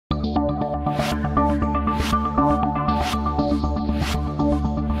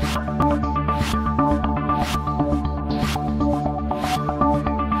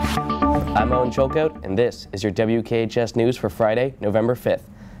I'm Owen Cholcoat, and this is your WKHS News for Friday, November 5th.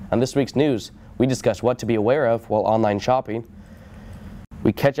 On this week's news, we discuss what to be aware of while online shopping.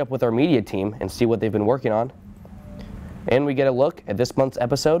 We catch up with our media team and see what they've been working on. And we get a look at this month's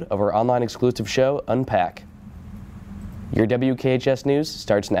episode of our online exclusive show, unPACK. Your WKHS News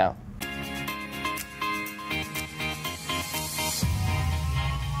starts now.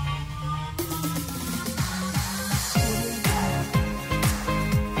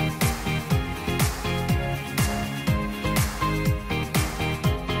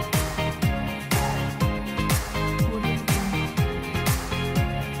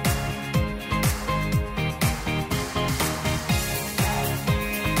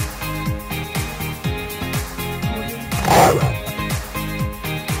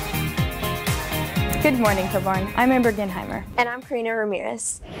 Good morning, Kilbourne. I'm Amber Ginheimer. And I'm Karina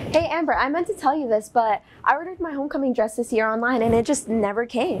Ramirez. Hey Amber, I meant to tell you this, but I ordered my homecoming dress this year online and it just never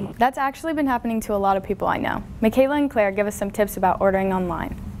came. That's actually been happening to a lot of people I know. Michaela and Claire give us some tips about ordering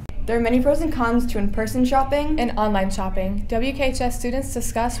online. There are many pros and cons to in-person shopping and online shopping. WKHS students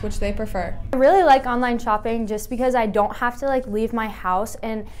discuss which they prefer. I really like online shopping just because I don't have to leave my house,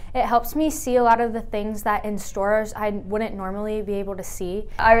 and it helps me see a lot of the things that in stores I wouldn't normally be able to see.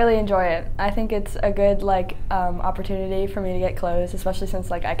 I really enjoy it. I think it's a good opportunity for me to get clothes, especially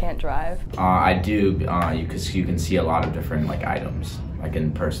since I can't drive. I do, because you can see a lot of different items.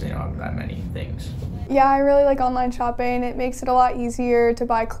 In person, you don't have that many things. Yeah, I really like online shopping. It makes it a lot easier to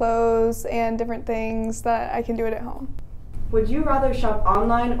buy clothes and different things that I can do it at home. Would you rather shop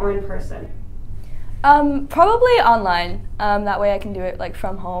online or in person? Probably online. That way I can do it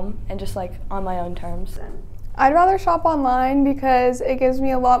from home and just on my own terms. I'd rather shop online because it gives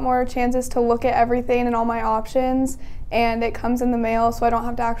me a lot more chances to look at everything and all my options, and it comes in the mail so I don't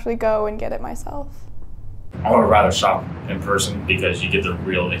have to actually go and get it myself. I would rather shop in person because you get the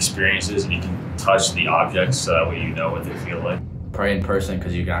real experiences and you can touch the objects so that way you know what they feel like. Probably in person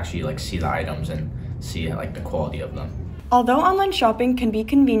because you can actually see the items and see the quality of them. Although online shopping can be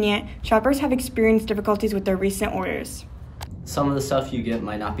convenient, shoppers have experienced difficulties with their recent orders. Some of the stuff you get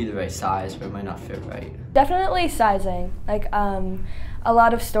might not be the right size or it might not fit right. Definitely sizing. A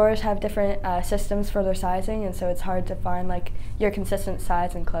lot of stores have different systems for their sizing, and so it's hard to find your consistent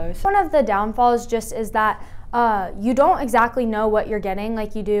size and clothes. One of the downfalls just is that you don't exactly know what you're getting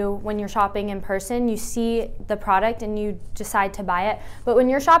like you do when you're shopping in person. You see the product and you decide to buy it. But when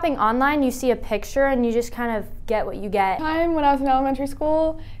you're shopping online, you see a picture and you just kind of get what you get. Time when I was in elementary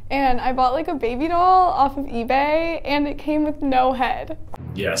school and I bought a baby doll off of eBay and it came with no head.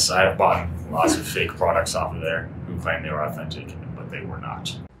 Yes, I have bought lots of fake products off of there who claim they were authentic, but they were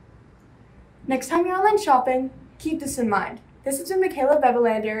not. Next time you're online shopping, keep this in mind. This has been Michaela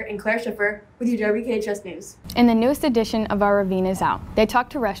Bevelander and Claire Schiffer with your WKHS News. And the newest edition of our Ravine is out. They talk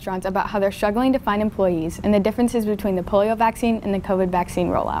to restaurants about how they're struggling to find employees and the differences between the polio vaccine and the COVID vaccine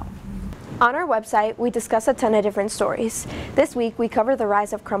rollout. On our website, we discuss a ton of different stories. This week, we cover the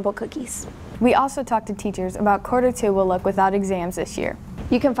rise of crumble cookies. We also talk to teachers about quarter 2 will look without exams this year.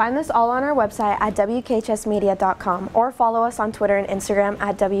 You can find this all on our website at WKHSmedia.com or follow us on Twitter and Instagram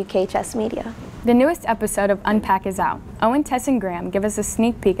at WKHSmedia. The newest episode of unPACK is out. Owen, Tess, and Graham give us a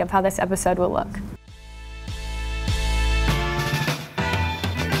sneak peek of how this episode will look.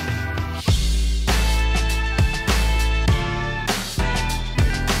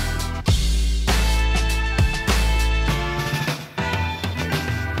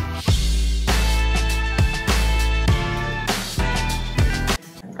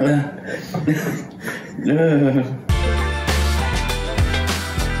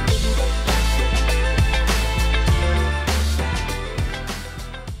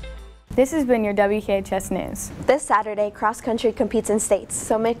 This has been your WKHS News. This Saturday, cross country competes in states,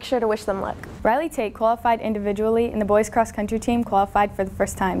 so make sure to wish them luck. Riley Tate qualified individually, and the boys cross country team qualified for the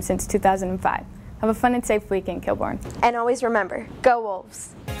first time since 2005. Have a fun and safe weekend, Kilbourne. And always remember, go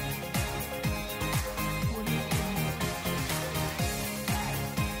Wolves!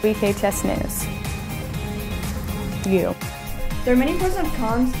 WKHS News. You. There are many pros and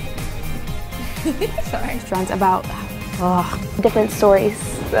cons. Sorry. Restaurants about different stories.